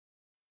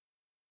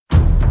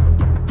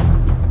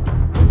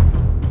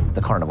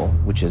the Carnival,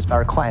 which is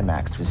our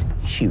climax, was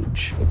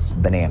huge. It's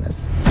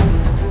bananas.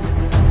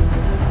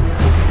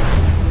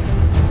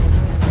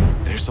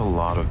 There's a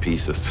lot of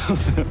pieces.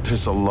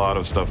 There's a lot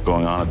of stuff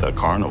going on at that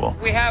carnival.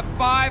 We have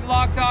 5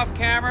 locked-off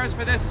cameras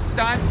for this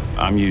stunt.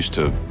 I'm used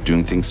to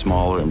doing things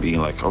smaller and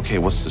being like, okay,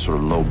 what's the sort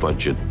of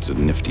low-budget,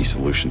 nifty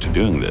solution to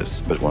doing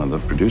this? But one of the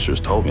producers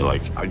told me,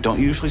 like, I don't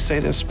usually say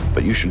this,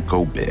 but you should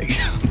go big.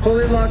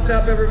 Fully locked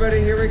up,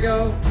 everybody. Here we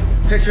go.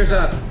 Pictures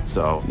up.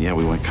 So, yeah,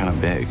 we went kind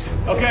of big.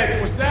 Okay,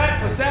 so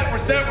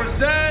we're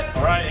set.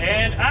 All right,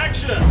 and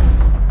action.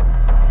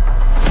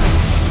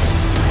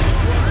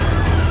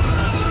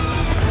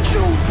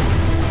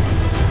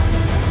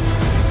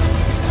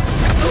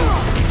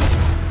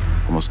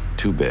 Almost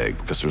too big,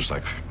 because there's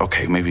like,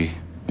 okay, maybe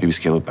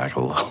scale it back a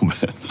little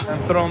bit.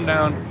 Throw him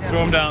down.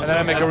 And then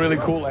I make a really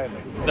cool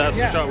landing. That's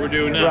the shot we're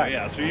doing now, Right.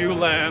 yeah. So you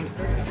land,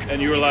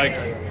 and you were like,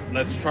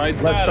 let's try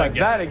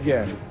that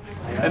again.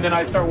 And then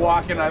I start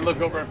walking, I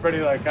look over at Freddie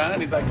like, huh?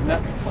 And he's like,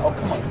 no. Oh,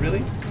 come on,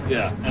 really?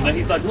 Yeah, and then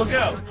he's like, look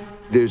out.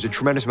 There's a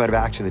tremendous amount of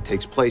action that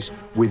takes place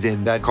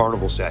within that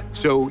carnival set.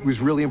 So it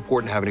was really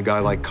important having a guy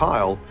like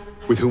Kyle,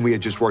 with whom we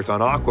had just worked on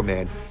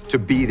Aquaman, to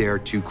be there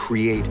to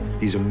create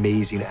these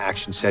amazing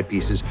action set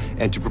pieces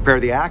and to prepare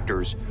the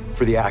actors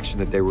for the action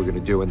that they were going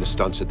to do and the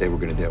stunts that they were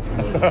going to do.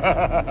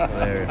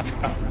 Hilarious.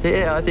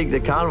 Yeah, I think the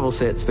carnival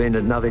set's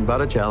been nothing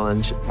but a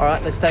challenge. All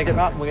right, let's take it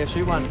up and we're going to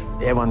shoot one.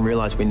 Everyone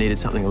realised we needed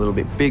something a little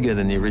bit bigger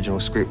than the original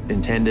script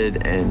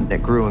intended, and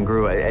it grew and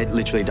grew. It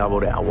literally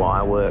doubled our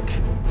wire work.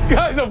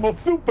 Guys, I'm a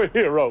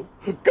superhero.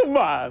 Come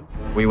on.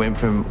 We went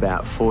from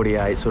about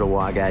 48 sort of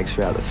wire gags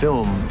throughout the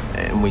film,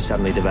 and we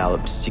suddenly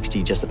developed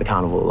 60 just at the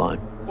carnival alone.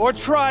 Or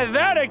try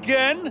that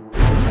again.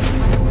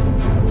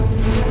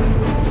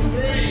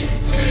 3,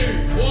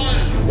 2,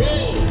 1,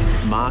 roll.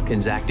 Mark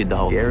and Zach did the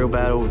whole aerial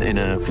battle in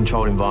a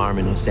controlled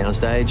environment on a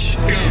soundstage.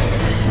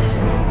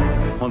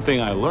 One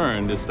thing I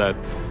learned is that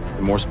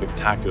the more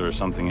spectacular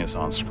something is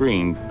on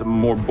screen, the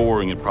more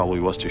boring it probably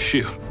was to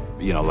shoot.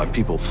 You know, like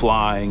people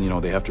flying, you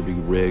know, they have to be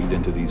rigged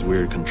into these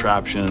weird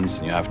contraptions,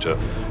 and you have to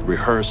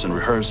rehearse and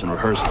rehearse and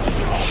rehearse.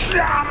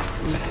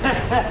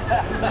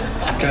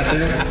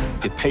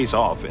 It pays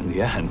off in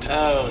the end.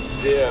 Oh,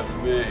 dear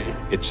me.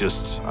 It's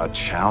just a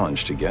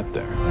challenge to get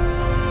there.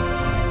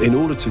 In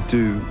order to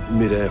do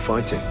mid-air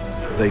fighting,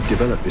 they've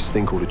developed this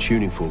thing called a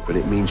tuning fork, and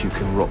it means you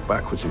can rock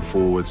backwards and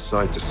forwards,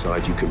 side to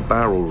side. You can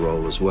barrel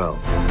roll as well.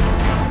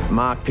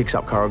 Mark picks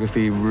up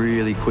choreography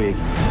really quick.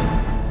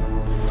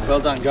 Well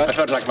done, Josh. I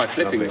felt like my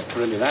flipping was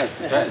really nice.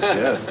 That's right.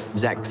 Yes.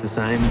 Zach's the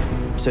same.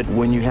 So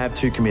when you have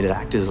 2 committed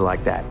actors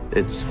like that,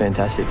 it's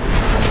fantastic.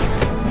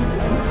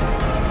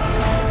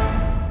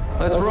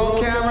 Let's roll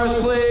cameras,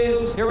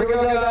 please. Here we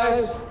go,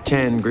 guys.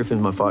 Chan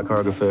Griffin's my fight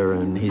choreographer,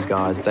 and his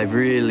guys, they've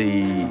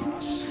really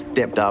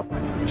stepped up.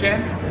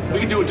 Jen, we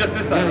can do it just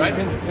this side, right?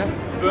 Yeah.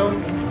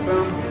 Boom,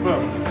 boom,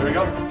 boom. Here we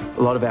go.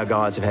 A lot of our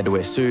guys have had to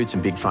wear suits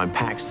and big foam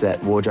packs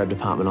that wardrobe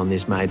department on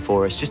this made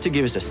for us, just to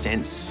give us a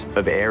sense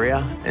of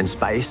area and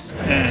space.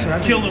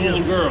 And kill the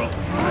little girl.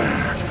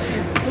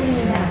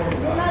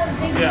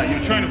 Yeah,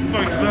 you're trying to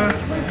fight back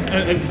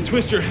and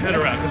twist your head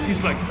around, because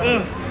he's like,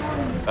 ugh.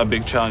 A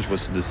big challenge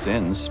was the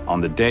sins. On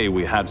the day,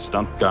 we had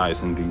stunt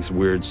guys in these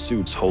weird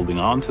suits holding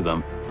on to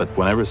them. But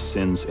whenever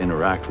sins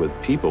interact with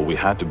people, we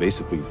had to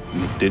basically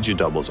make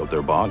digidoubles of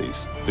their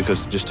bodies.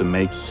 Because just to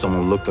make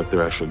someone look like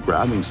they're actually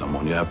grabbing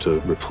someone, you have to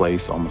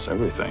replace almost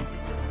everything.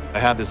 I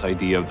had this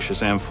idea of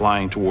Shazam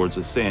flying towards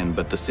a sin,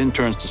 but the sin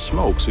turns to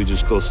smoke, so he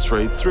just goes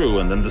straight through,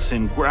 and then the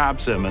sin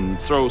grabs him and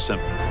throws him.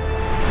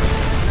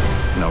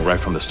 You know, right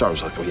from the start, I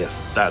was like, oh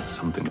yes, that's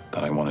something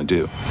that I want to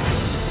do.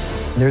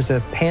 There's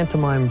a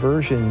pantomime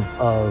version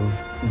of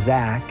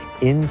Zach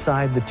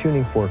inside the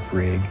tuning fork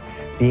rig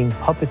being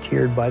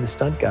puppeteered by the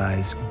stunt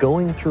guys,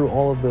 going through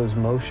all of those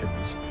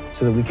motions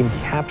so that we can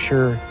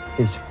capture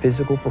his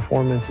physical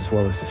performance as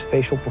well as his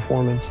facial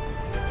performance.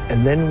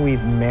 And then we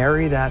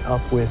marry that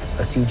up with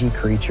a CG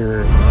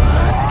creature.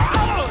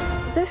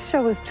 This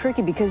show was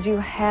tricky because you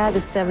had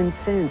the 7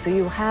 sins, so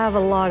you have a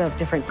lot of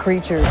different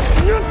creatures.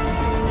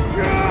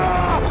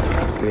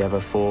 We have a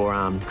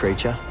 4-armed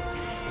creature.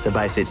 So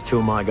basically it's 2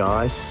 of my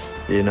guys,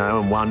 you know,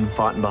 and one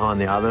fighting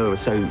behind the other.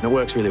 So it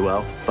works really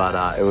well. But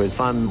it was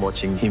fun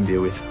watching him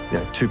deal with, you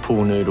know, 2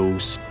 pool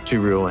noodles,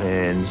 2 real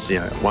hands, you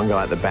know, one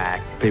guy at the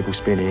back, people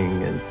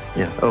spinning, and,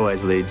 you know,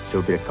 always leads to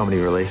a bit of comedy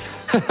relief.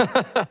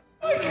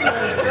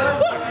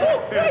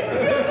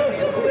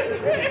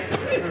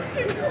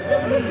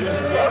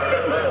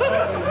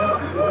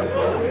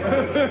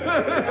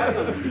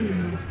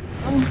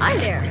 Hi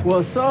there.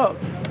 What's up?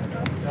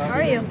 How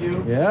are you?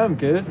 Yeah, I'm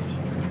good.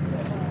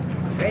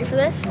 Ready for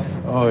this?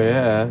 Oh,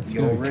 yeah. It's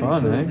going to be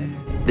fun, eh?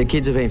 The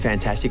kids have been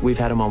fantastic. We've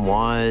had them on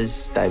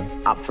wires. They've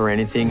up for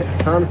anything.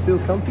 Harness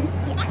feels comfy?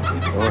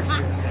 Nice.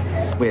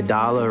 We had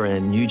Darla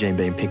and Eugene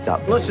being picked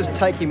up. Let's just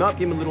take him up,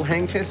 give him a little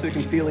hang test so he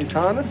can feel his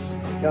harness.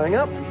 Going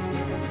up.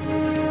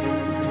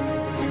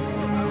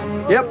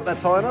 Yep,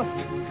 that's high enough.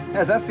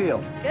 How's that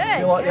feel? Good.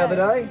 Feel like good.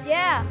 the other day?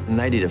 Yeah. And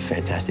they did a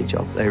fantastic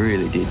job. They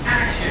really did.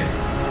 Action.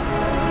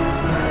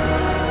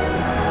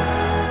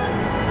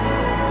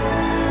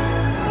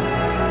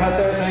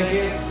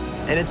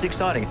 And it's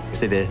exciting. You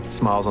see their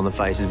smiles on the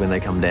faces when they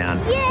come down.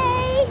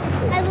 Yay!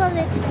 I love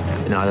it.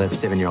 You know, I have a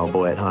 7-year-old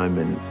boy at home,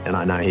 and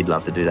I know he'd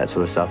love to do that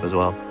sort of stuff as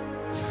well.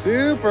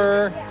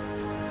 Super.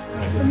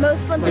 It's the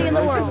most fun thing in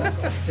the world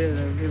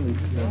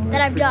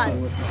that I've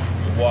done.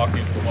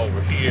 Walking from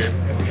over here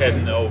and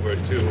heading over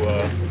to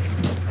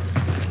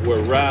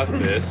where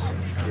Raph is.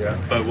 Yeah.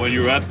 But when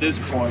you're at this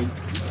point,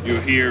 you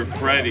hear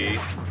Freddy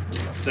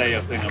say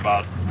a thing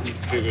about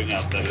he's figuring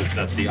out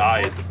that the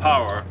eye is the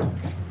power.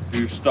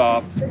 You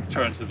stop,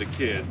 turn to the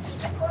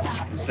kids,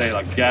 and say,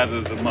 like,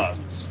 gather the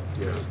mugs.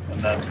 Yeah.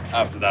 And then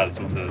after that is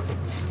when the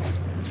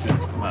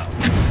sins come out.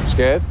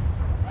 Scared?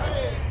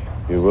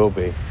 You will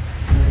be.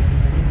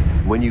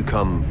 When you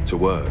come to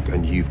work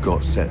and you've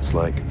got sets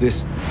like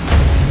this,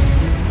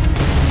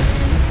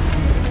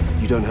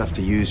 you don't have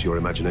to use your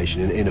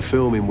imagination. In a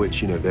film in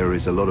which, you know, there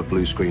is a lot of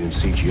blue screen and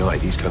CGI,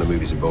 these kind of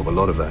movies involve a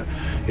lot of that.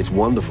 It's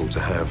wonderful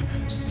to have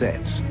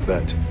sets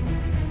that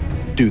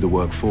do the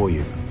work for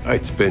you.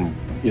 It's been,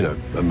 you know,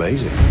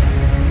 amazing.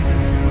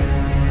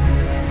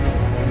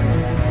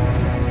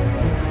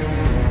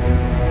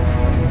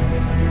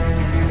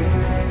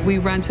 We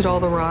rented all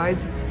the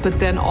rides, but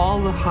then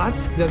all the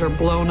huts that are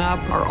blown up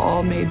are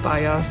all made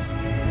by us.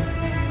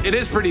 It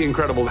is pretty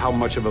incredible how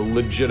much of a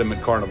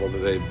legitimate carnival that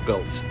they've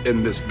built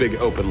in this big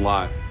open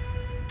lot.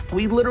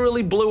 We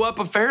literally blew up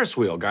a Ferris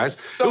wheel, guys.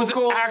 So it was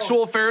cool. an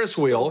actual Ferris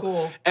wheel, So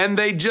cool. and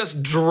they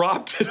just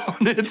dropped it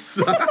on its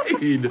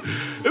side.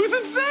 It was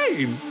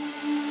insane.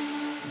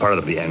 Part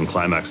of the end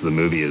climax of the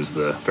movie is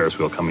the Ferris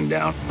wheel coming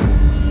down.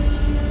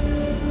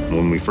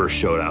 When we first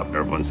showed up,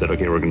 everyone said,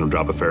 okay, we're gonna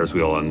drop a Ferris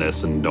wheel on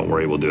this, and don't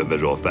worry, we'll do it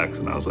visual effects.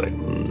 And I was like,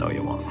 no,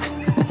 you won't.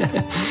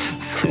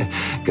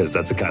 Because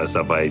that's the kind of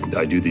stuff I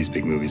do these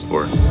big movies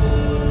for.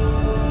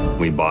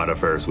 We bought a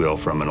Ferris wheel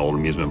from an old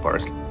amusement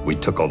park. We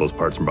took all those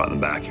parts and brought them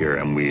back here,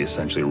 and we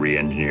essentially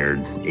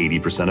re-engineered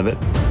 80% of it.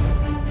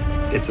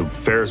 It's a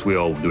Ferris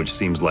wheel which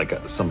seems like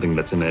something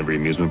that's in every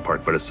amusement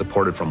park, but it's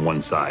supported from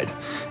one side.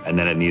 And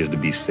then it needed to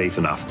be safe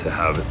enough to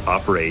have it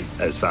operate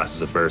as fast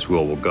as a Ferris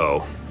wheel will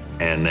go,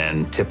 and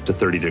then tip to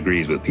 30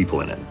 degrees with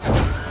people in it.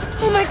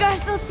 Oh my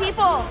gosh, those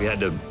people! We had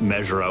to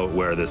measure out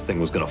where this thing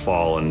was gonna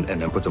fall and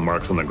then put some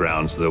marks on the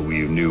ground so that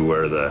we knew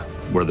where the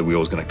wheel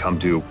was gonna come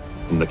to.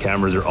 And the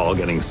cameras are all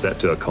getting set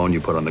to a cone you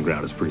put on the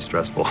ground. It's pretty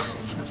stressful.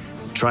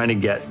 Trying to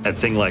get a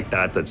thing like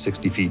that that's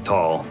 60 feet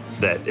tall,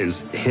 that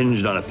is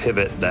hinged on a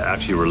pivot that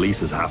actually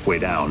releases halfway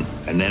down,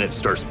 and then it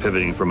starts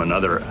pivoting from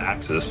another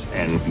axis,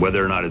 and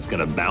whether or not it's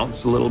gonna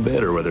bounce a little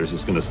bit or whether it's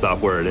just gonna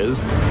stop where it is.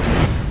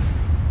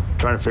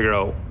 Trying to figure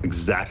out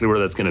exactly where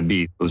that's gonna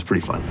be, it was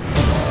pretty fun.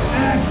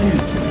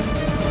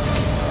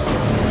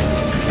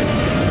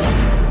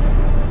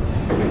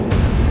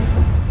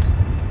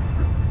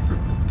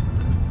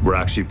 We're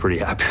actually pretty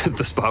happy with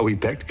the spot we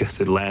picked because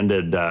it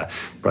landed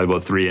probably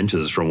about 3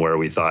 inches from where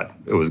we thought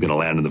it was gonna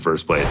land in the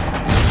first place.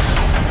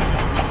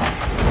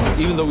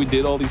 Even though we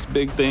did all these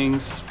big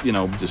things, you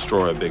know,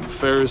 destroy a big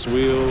Ferris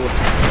wheel,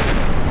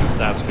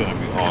 that's gonna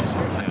be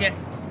awesome. Yeah.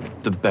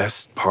 The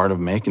best part of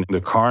making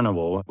the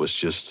carnival was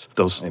just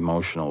those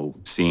emotional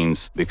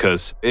scenes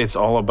because it's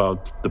all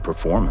about the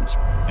performance.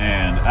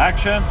 And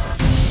action.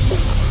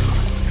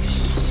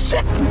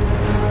 Shazam!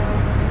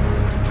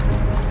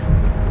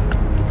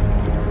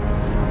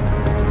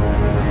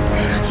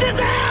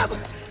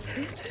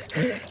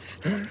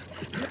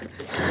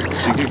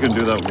 Think you can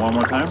do that one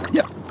more time?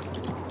 Yeah.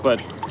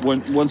 But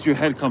once your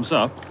head comes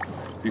up,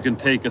 you can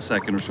take a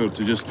second or so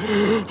to just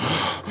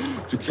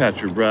to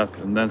catch your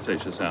breath and then say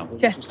Shazam.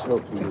 Yeah. Just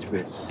help you with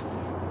this.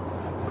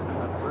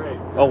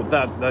 Oh,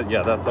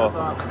 yeah, that's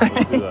awesome.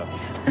 Let's do that.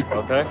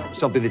 Okay.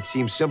 Something that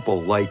seems simple,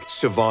 like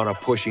Savannah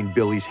pushing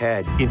Billy's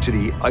head into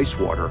the ice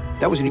water.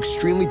 That was an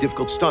extremely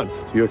difficult stunt.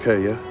 You okay,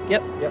 yeah?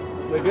 Yep,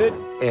 we're good.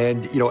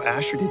 And, you know,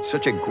 Asher did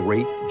such a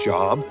great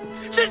job.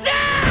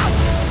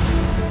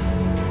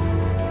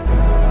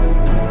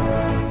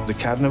 The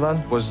Carnival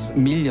was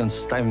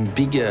millions times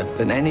bigger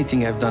than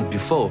anything I've done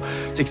before.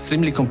 It's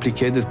extremely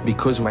complicated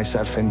because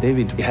myself and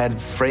David, we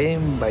had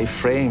frame by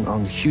frame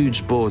on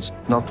huge boards,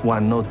 not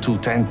one, not two,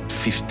 10,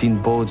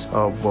 15 boards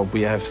of what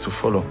we have to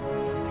follow.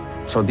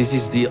 So this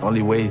is the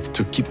only way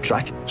to keep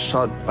track,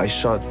 shot by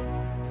shot.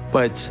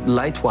 But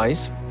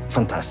light-wise,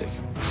 fantastic,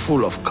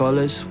 full of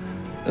colors.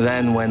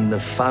 Then when the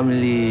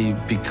family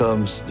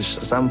becomes the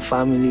Shazam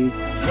family,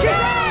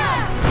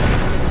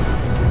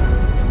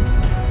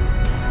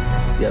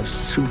 you have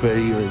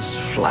superheroes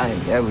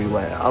flying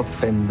everywhere, up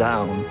and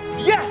down.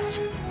 Yes!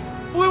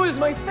 Blue is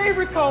my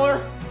favorite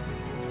color,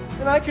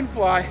 and I can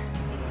fly.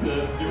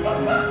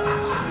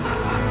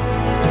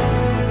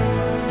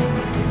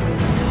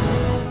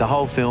 The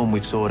whole film,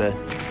 we've sort of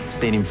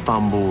seen him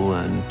fumble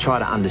and try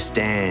to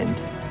understand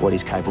what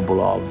he's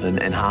capable of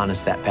and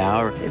harness that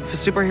power. If a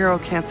superhero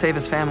can't save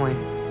his family,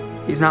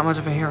 he's not much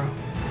of a hero.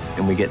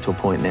 And we get to a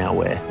point now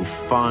where he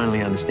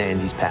finally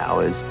understands his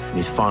powers and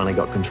he's finally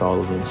got control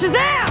of them.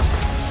 Shazam!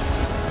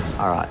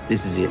 All right,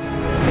 this is it.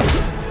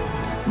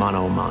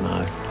 Mano a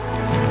mano.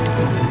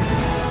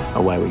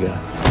 Away we go.